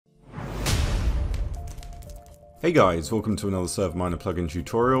Hey guys, welcome to another ServerMiner plugin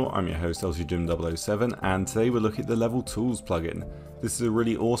tutorial. I'm your host LGDim007 and today we're looking at the Level Tools plugin. This is a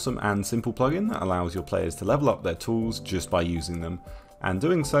really awesome and simple plugin that allows your players to level up their tools just by using them. And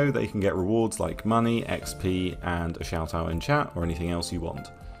doing so they can get rewards like money, XP and a shout out in chat or anything else you want.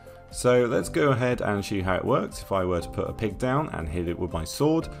 So let's go ahead and show you how it works. If I were to put a pig down and hit it with my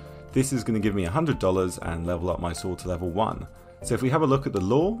sword, this is going to give me $100 and level up my sword to level 1. So if we have a look at the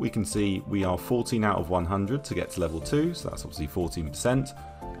lore, we can see we are 14 out of 100 to get to level 2, so that's obviously 14%,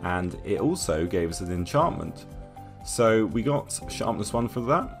 and it also gave us an enchantment. So we got sharpness 1 for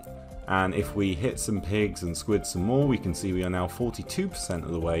that, and if we hit some pigs and squid some more, we can see we are now 42%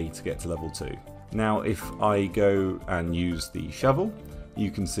 of the way to get to level 2. Now if I go and use the shovel, you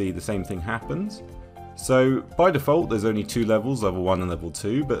can see the same thing happens. So by default there's only 2 levels, level 1 and level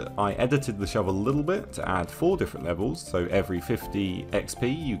 2, but I edited the shovel a little bit to add 4 different levels, so every 50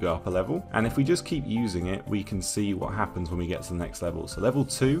 XP you go up a level, and if we just keep using it we can see what happens when we get to the next level. So level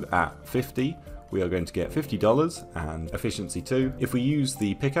 2 at 50 we are going to get $50 and efficiency 2. If we use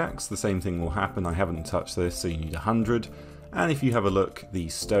the pickaxe the same thing will happen. I haven't touched this, so you need 100, and if you have a look the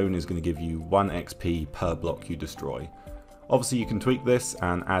stone is going to give you 1 XP per block you destroy. Obviously you can tweak this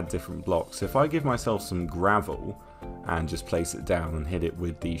and add different blocks. If I give myself some gravel and just place it down and hit it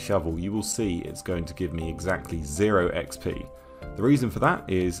with the shovel, you will see it's going to give me exactly 0 XP. The reason for that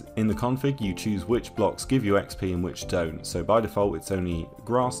is in the config you choose which blocks give you XP and which don't. So by default it's only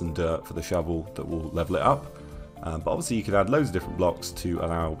grass and dirt for the shovel that will level it up. But obviously you could add loads of different blocks to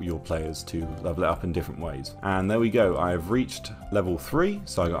allow your players to level it up in different ways. And there we go, I have reached level 3,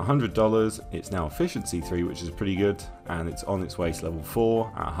 so I got $100, it's now efficiency 3 which is pretty good, and it's on its way to level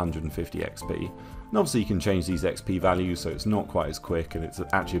 4 at 150 XP. And obviously you can change these XP values so it's not quite as quick and it's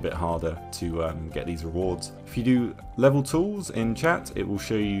actually a bit harder to get these rewards. If you do level tools in chat it will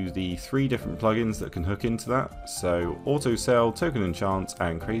show you the 3 different plugins that can hook into that. So auto sell, token enchant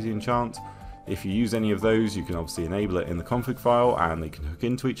and crazy enchant. If you use any of those you can obviously enable it in the config file and they can hook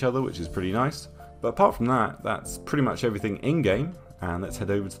into each other, which is pretty nice. But apart from that, that's pretty much everything in game, and let's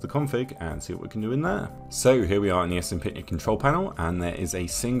head over to the config and see what we can do in there. So here we are in the SMPitney control panel and there is a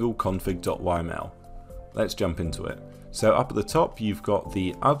single config.yml. Let's jump into it. So up at the top you've got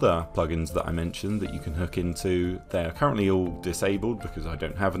the other plugins that I mentioned that you can hook into. They're currently all disabled because I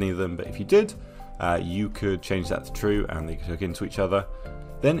don't have any of them, but if you did, you could change that to true and they could hook into each other.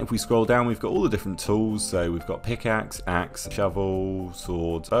 Then if we scroll down we've got all the different tools, so we've got pickaxe, axe, shovel,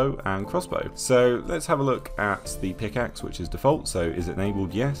 sword, bow and crossbow. So let's have a look at the pickaxe, which is default. So is it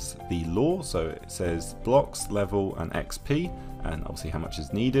enabled? Yes. The lore, so it says blocks, level and XP, and obviously how much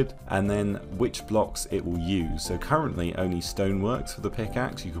is needed, and then which blocks it will use. So currently only stone works for the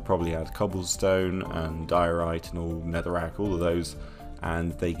pickaxe. You could probably add cobblestone and diorite and all netherrack, all of those,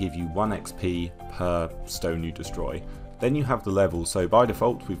 and they give you 1 XP per stone you destroy. Then you have the levels, so by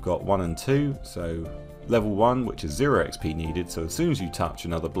default we've got 1 and 2, so level 1 which is 0 XP needed, so as soon as you touch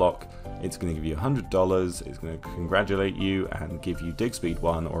another block it's going to give you $100, it's going to congratulate you and give you dig speed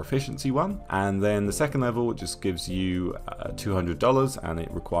 1 or efficiency 1, and then the second level just gives you $200 and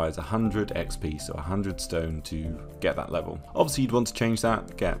it requires 100 XP, so 100 stone to get that level. Obviously you'd want to change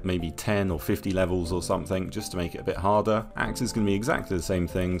that, get maybe 10 or 50 levels or something just to make it a bit harder. Axe is going to be exactly the same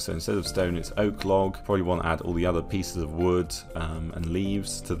thing, so instead of stone it's oak log. Probably want to add all the other pieces of wood and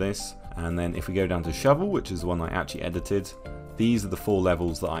leaves to this. And then if we go down to shovel, which is the one I actually edited, these are the 4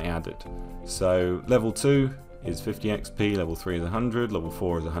 levels that I added. So level 2 is 50 XP, level 3 is 100, level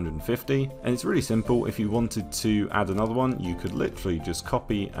 4 is 150, and it's really simple. If you wanted to add another one you could literally just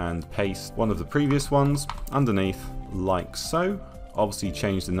copy and paste one of the previous ones underneath like so. Obviously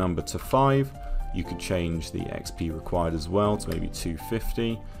change the number to 5, you could change the XP required as well to maybe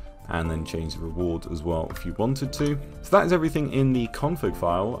 250, and then change the reward as well if you wanted to. So that is everything in the config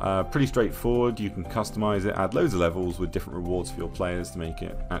file. Pretty straightforward. You can customize it, add loads of levels with different rewards for your players to make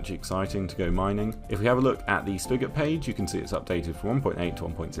it actually exciting to go mining. If we have a look at the spigot page you can see it's updated from 1.8 to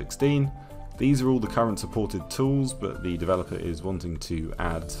 1.16. These are all the current supported tools, but the developer is wanting to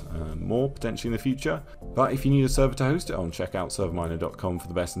add more potentially in the future. But if you need a server to host it on, check out serverminer.com for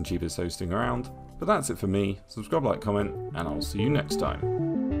the best and cheapest hosting around. But that's it for me. Subscribe, like, comment, and I'll see you next time.